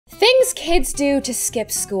these kids do to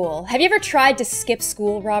skip school? Have you ever tried to skip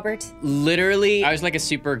school, Robert? Literally, I was like a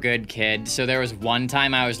super good kid. So there was one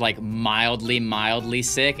time I was like mildly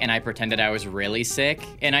sick and I pretended I was really sick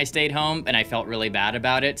and I stayed home and I felt really bad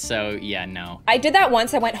about it. So yeah, no. I did that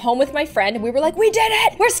once. I went home with my friend and we were like, we did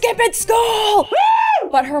it! We're skipping school! Woo!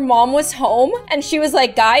 But her mom was home and she was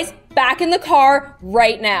like, guys, back in the car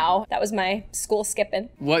right now. That was my school skipping.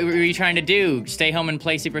 What were you trying to do? Stay home and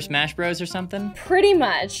play Super Smash Bros or something? Pretty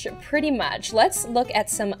much. Let's look at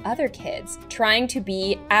some other kids trying to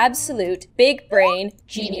be absolute big brain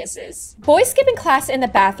geniuses. Boys skipping class in the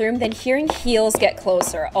bathroom, then hearing heels get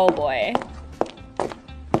closer. Oh boy.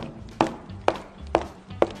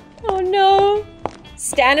 Oh no.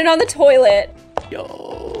 Standing on the toilet.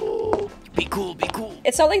 Yo, be cool, be cool.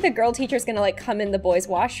 It's not like the girl teacher's gonna like come in the boys'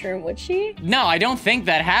 washroom, would she? No, I don't think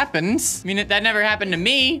that happens. I mean, that never happened to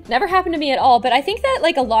me. Never happened to me at all, but I think that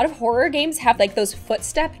like a lot of horror games have like those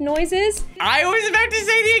footstep noises. I was about to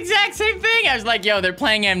say the exact same thing. I was like, yo, they're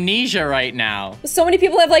playing Amnesia right now. So many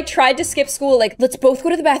people have like tried to skip school, like, let's both go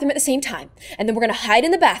to the bathroom at the same time, and then we're gonna hide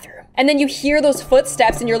in the bathroom. And then you hear those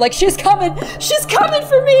footsteps and you're like, she's coming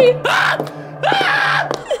for me.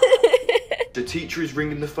 The teacher is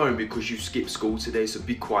ringing the phone because you skipped school today, so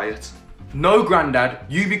be quiet. No, Grandad,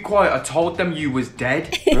 you be quiet. I told them you was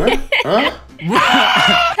dead. Huh?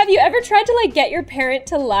 Have you ever tried to like get your parent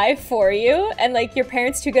to lie for you and like your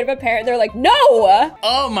parent's too good of a parent? They're like, no!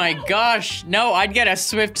 Oh my gosh, no, I'd get a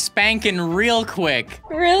swift spanking real quick.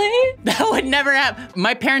 Really? That would never happen.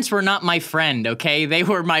 My parents were not my friend, okay? They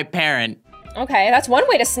were my parent. Okay, that's one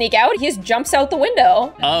way to sneak out. He just jumps out the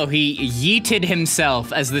window. Oh, he yeeted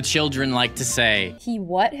himself, as the children like to say. He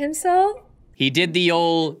what himself? He did the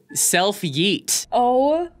old self-yeet.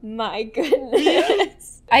 Oh my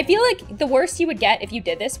goodness. I feel like the worst you would get if you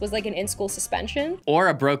did this was like an in-school suspension. Or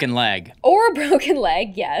a broken leg. Or a broken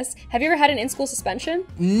leg, yes. Have you ever had an in-school suspension?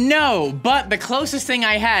 No, but the closest thing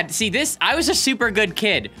I had, see I was a super good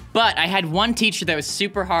kid, but I had one teacher that was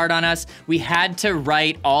super hard on us. We had to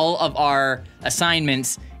write all of our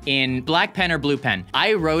assignments in black pen or blue pen.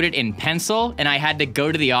 I wrote it in pencil and I had to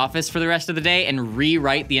go to the office for the rest of the day and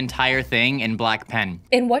rewrite the entire thing in black pen.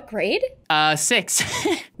 In what grade? 6.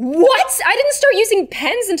 What? I didn't start using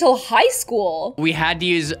pens until high school. We had to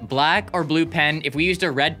use black or blue pen. If we used a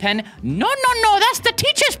red pen, no, that's the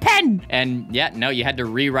teacher's pen. And yeah, no, you had to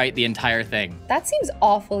rewrite the entire thing. That seems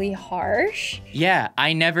awfully harsh. Yeah,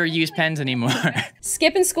 I never use pens anymore.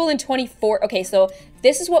 Skipping school in 2014. Okay, so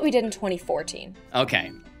this is what we did in 2014.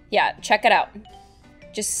 Okay. Yeah, check it out.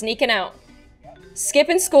 Just sneaking out.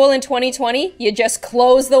 Skipping school in 2020, you just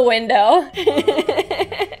close the window.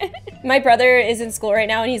 My brother is in school right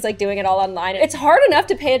now and he's like doing it all online. It's hard enough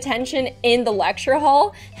to pay attention in the lecture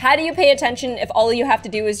hall. How do you pay attention if all you have to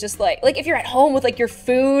do is just like if you're at home with like your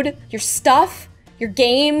food, your stuff, your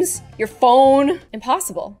games, your phone?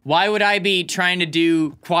 Impossible. Why would I be trying to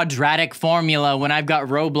do quadratic formula when I've got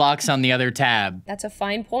Roblox on the other tab? That's a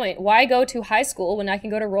fine point. Why go to high school when I can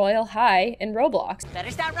go to Royal High in Roblox? Better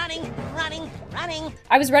start running.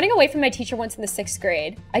 I was running away from my teacher once in the 6th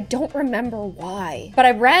grade. I don't remember why, but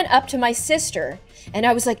I ran up to my sister and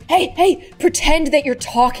I was like, hey, pretend that you're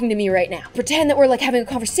talking to me right now. Pretend that we're like having a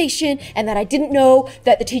conversation and that I didn't know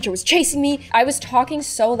that the teacher was chasing me. I was talking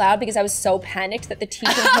so loud because I was so panicked that the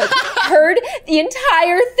teacher heard the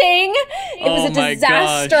entire thing. It was a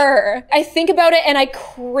disaster. I think about it and I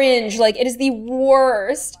cringe. Like, it is the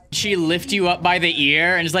worst. She lift you up by the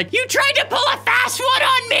ear and is like, you tried to pull a fast one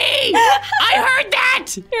on me! I heard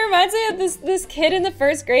that! It reminds me of this kid in the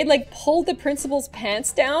 1st grade like pulled the principal's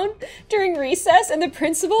pants down during recess and the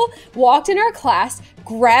principal walked in our class,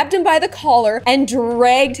 grabbed him by the collar and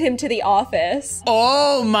dragged him to the office.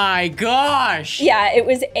 Oh my gosh! Yeah, it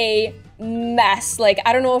was a mess. Like,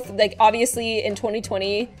 I don't know if, like, obviously in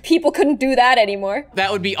 2020, people couldn't do that anymore.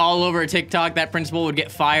 That would be all over TikTok. That principal would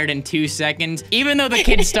get fired in 2 seconds, even though the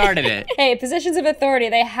kid started it. Hey, positions of authority,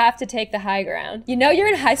 they have to take the high ground. You know you're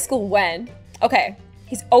in high school when? Okay,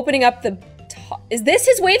 he's opening up the top. Is this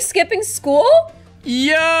his way of skipping school?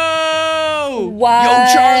 Yo! What?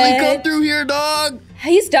 Yo, Charlie, come through here, dog.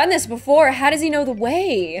 He's done this before. How does he know the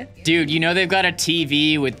way? Dude, you know they've got a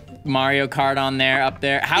TV with Mario Kart on there, up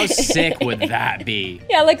there. How sick would that be?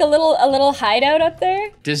 Yeah, like a little hideout up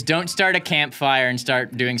there. Just don't start a campfire and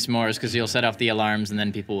start doing s'mores because you'll set off the alarms and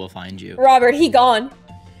then people will find you. Robert, he gone.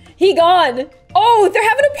 He gone. Oh, they're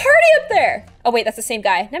having a party up there. Oh wait, that's the same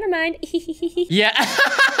guy. Never mind. Yeah.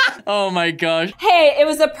 Oh my gosh. Hey, it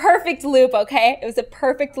was a perfect loop, okay? It was a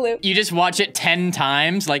perfect loop. You just watch it 10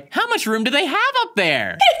 times. Like, how much room do they have up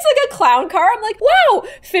there? It's like a clown car. I'm like, wow,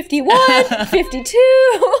 51,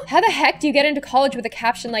 52. How the heck do you get into college with a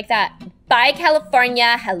caption like that? Bye,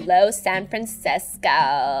 California. Hello, San Francisco.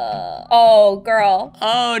 Oh, girl.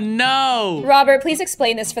 Oh no. Robert, please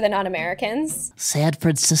explain this for the non-Americans. San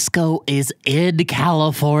Francisco is in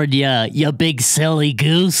California, you big silly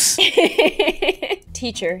goose.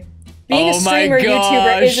 Teacher. Being a Oh my streamer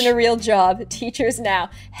YouTuber gosh. isn't a real job. Teachers now,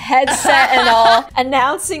 headset and all,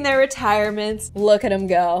 announcing their retirements. Look at them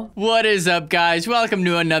go. What is up, guys? Welcome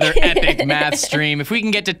to another epic math stream. If we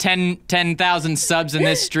can get to 10,000 subs in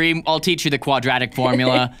this stream, I'll teach you the quadratic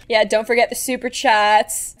formula. Yeah, don't forget the super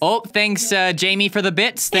chats. Oh, thanks, Jamie, for the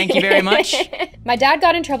bits. Thank you very much. My dad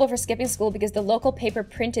got in trouble for skipping school because the local paper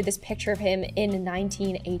printed this picture of him in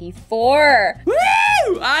 1984. Woo!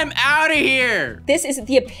 I'm out of here. This is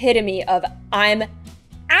the epitome of I'm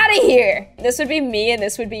out of here. This would be me and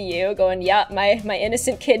this would be you going, yup, my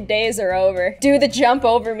innocent kid days are over. Do the jump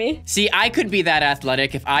over me. See, I could be that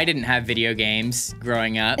athletic if I didn't have video games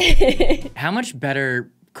growing up. How much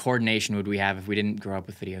better coordination would we have if we didn't grow up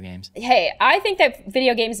with video games? Hey, I think that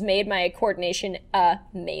video games made my coordination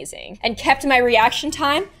amazing and kept my reaction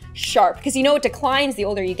time sharp because you know it declines the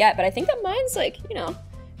older you get, but I think that mine's like, you know,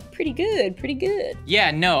 pretty good.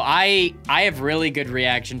 Yeah, no, I have really good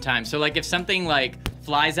reaction time. So like if something like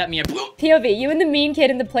flies at me, POV, you and the mean kid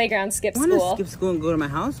in the playground skip Wanna school. skip school and go to my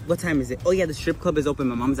house? What time is it? Oh yeah, the strip club is open.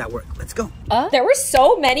 My mom's at work. Let's go. There were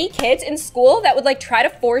so many kids in school that would like try to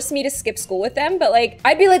force me to skip school with them, but like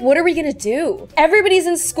I'd be like, what are we gonna do? Everybody's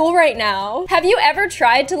in school right now. Have you ever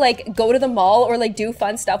tried to like go to the mall or like do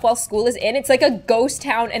fun stuff while school is in? It's like a ghost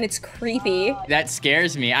town and it's creepy. that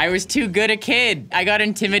scares me. I was too good a kid. I got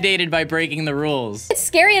intimidated by breaking the rules. It's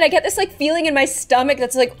scary and I get this like feeling in my stomach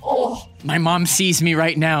that's like, oh. My mom sees me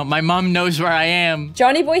right now. My mom knows where I am.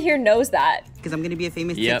 Johnny Boy here knows that. Because I'm gonna be a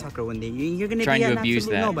famous Yep. TikToker one day. You're gonna Trying be to an abuse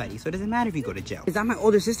absolute that. nobody. So it doesn't matter if you go to jail. Is that my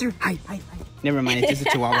older sister? Hi. Never mind, it's just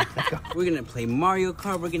a chihuahua. Let's go. We're gonna play Mario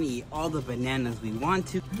Kart. We're gonna eat all the bananas we want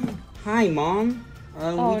to. Hi, Mom.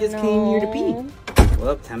 We just came here to pee.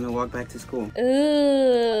 Well, time to walk back to school.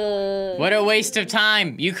 Ooh. What a waste of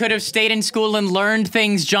time. You could have stayed in school and learned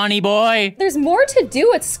things, Johnny boy. There's more to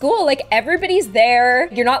do at school. Like everybody's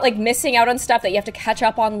there. You're not like missing out on stuff that you have to catch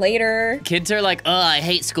up on later. Kids are like, oh, I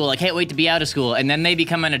hate school. I can't wait to be out of school. And then they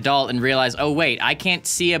become an adult and realize, oh, wait, I can't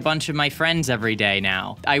see a bunch of my friends every day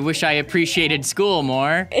now. I wish I appreciated school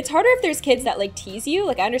more. It's harder if there's kids that like tease you.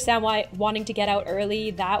 Like I understand why wanting to get out early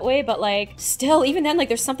that way, but like still, even then, like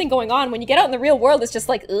there's something going on. When you get out in the real world, it's just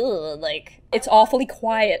like, ugh, like it's awfully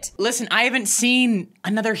quiet. Listen, I haven't seen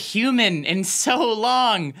another human in so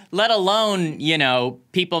long, let alone, you know,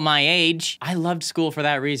 people my age. I loved school for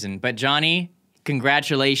that reason. But Johnny,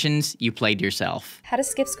 congratulations, you played yourself. How to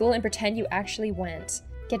skip school and pretend you actually went.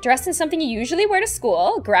 Get dressed in something you usually wear to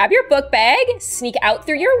school, grab your book bag, sneak out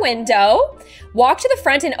through your window, walk to the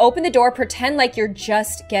front and open the door, pretend like you're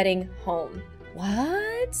just getting home.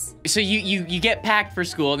 What? So you get packed for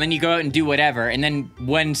school and then you go out and do whatever. And then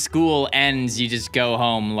when school ends, you just go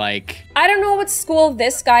home like... I don't know what school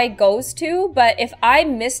this guy goes to, but if I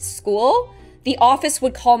missed school, the office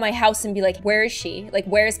would call my house and be like, where is she? Like,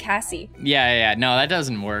 where is Kassie? Yeah, no, that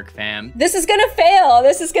doesn't work, fam. This is gonna fail.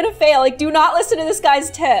 This is gonna fail. Like, do not listen to this guy's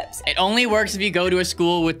tips. It only works if you go to a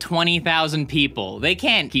school with 20,000 people. They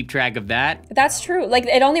can't keep track of that. That's true. Like,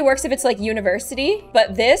 it only works if it's like university,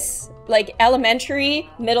 but this, like elementary,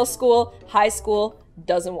 middle school, high school,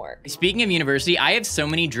 doesn't work. Speaking of university, I have so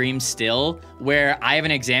many dreams still where I have an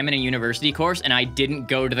exam in a university course and I didn't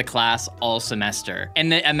go to the class all semester.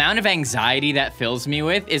 And the amount of anxiety that fills me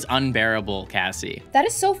with is unbearable, Kassie. That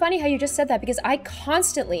is so funny how you just said that because I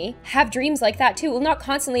constantly have dreams like that too. Well, not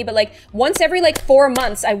constantly, but like once every like 4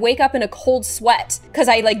 months, I wake up in a cold sweat because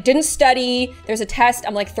I like didn't study. There's a test.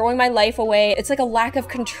 I'm like throwing my life away. It's like a lack of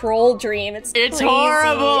control dream. It's crazy.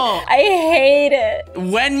 Horrible. I hate it.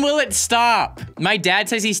 When will it stop? My dad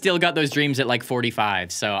says he's still got those dreams at like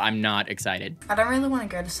 45, so I'm not excited. I don't really want to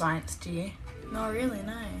go to science, do you? No, really,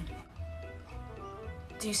 no.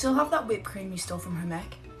 Do you still have that whipped cream you stole from home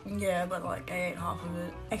ec? Yeah, but like I ate half of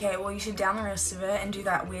it. Okay, well you should down the rest of it and do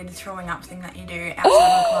that weird throwing up thing that you do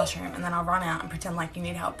outside the classroom, and then I'll run out and pretend like you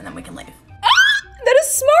need help and then we can leave. That is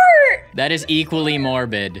smart. That is equally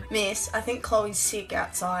morbid. Miss, I think Chloe's sick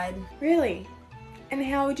outside. Really? And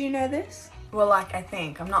how would you know this? Well, like, I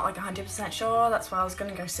think. I'm not like 100% sure. That's why I was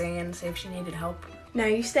gonna go see and see if she needed help. No,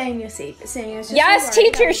 you stay in your seat. Seeing as Yes,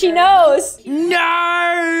 teacher, she knows.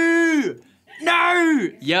 No! No!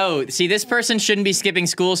 Yo, see, this person shouldn't be skipping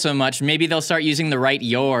school so much. Maybe they'll start using the right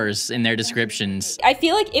yours in their descriptions. I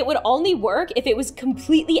feel like it would only work if it was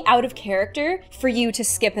completely out of character for you to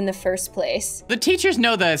skip in the first place. The teachers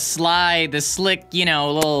know the slick, you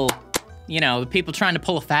know, little, you know, people trying to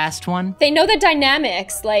pull a fast one. They know the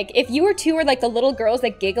dynamics. Like, if you or two are like the little girls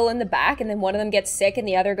that giggle in the back and then one of them gets sick and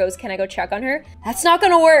the other goes, can I go check on her? That's not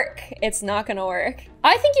gonna work. It's not gonna work.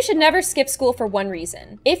 I think you should never skip school for one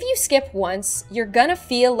reason. If you skip once, you're gonna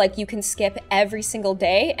feel like you can skip every single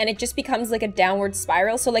day and it just becomes like a downward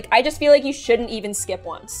spiral. So like, I just feel like you shouldn't even skip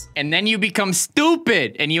once. And then you become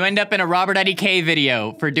stupid and you end up in a RobertIDK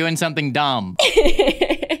video for doing something dumb.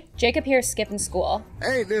 Jacob here is skipping school.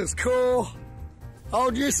 Ain't this cool?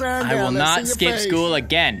 Hold your sign down. I will not skip school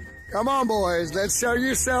again. Come on, boys. Let's show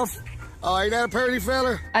yourself. Oh, ain't that a pretty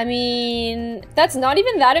fella? I mean, that's not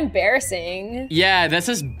even that embarrassing. Yeah, this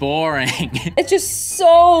is boring. It's just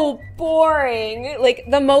so boring. Like,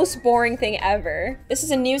 the most boring thing ever. This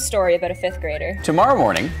is a news story about a 5th grader. Tomorrow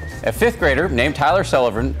morning, a 5th grader named Tyler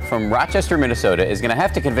Sullivan from Rochester, Minnesota is gonna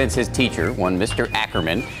have to convince his teacher, one Mr.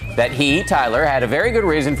 Ackerman, that he, Tyler, had a very good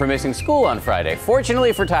reason for missing school on Friday.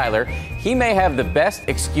 Fortunately for Tyler, he may have the best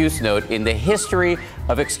excuse note in the history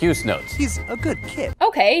of excuse notes. He's a good kid.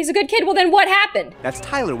 Okay, he's a good kid. Well, then what happened? That's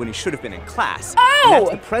Tyler when he should have been in class. Oh! And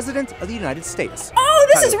that's the President of the United States. Oh,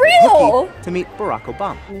 this is Tyler real! hookie to meet Barack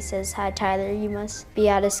Obama. He says, hi, Tyler, you must be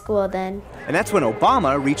out of school then. And that's when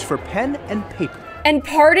Obama reached for pen and paper. And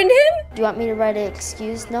pardoned him? Do you want me to write an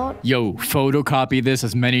excuse note? Yo, photocopy this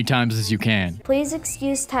as many times as you can. Please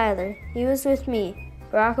excuse Tyler. He was with me,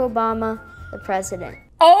 Barack Obama, the president.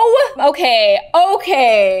 Oh,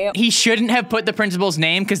 okay. He shouldn't have put the principal's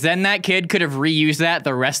name because then that kid could have reused that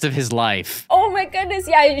the rest of his life. Oh my goodness,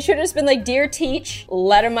 yeah, you should have just been like, dear Teach,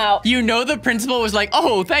 let him out. You know the principal was like,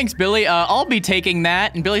 oh, thanks, Billy, I'll be taking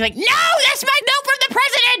that. And Billy's like, no, that's my note from the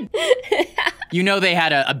president! You know they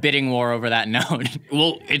had a bidding war over that note.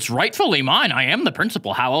 Well, it's rightfully mine. I am the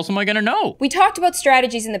principal. How else am I gonna know? We talked about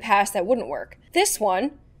strategies in the past that wouldn't work. This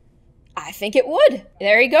one, I think it would.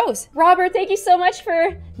 There he goes. Robert, thank you so much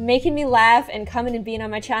for making me laugh and coming and being on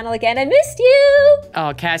my channel again. I missed you.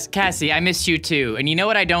 Oh, Cassie, I missed you too. And you know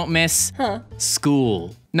what I don't miss? Huh?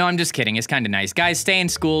 School. No, I'm just kidding. It's kind of nice. Guys, stay in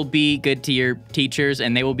school, be good to your teachers,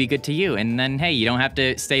 and they will be good to you. And then, hey, you don't have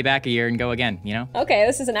to stay back a year and go again, you know? Okay,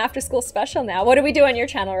 this is an after-school special now. What do we do on your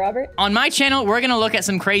channel, Robert? On my channel, we're gonna look at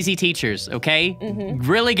some crazy teachers, okay?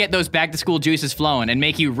 Really get those back-to-school juices flowing and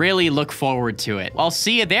make you really look forward to it. I'll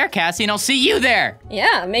see you there, Cassie, and I'll see you there.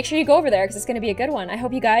 Yeah, make sure you go over there because it's gonna be a good one. I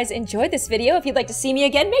hope you guys enjoyed this video. If you'd like to see me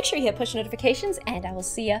again, make sure you hit push notifications, and I will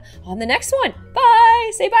see you on the next one.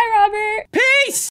 Bye! Say bye, Robert! Peace!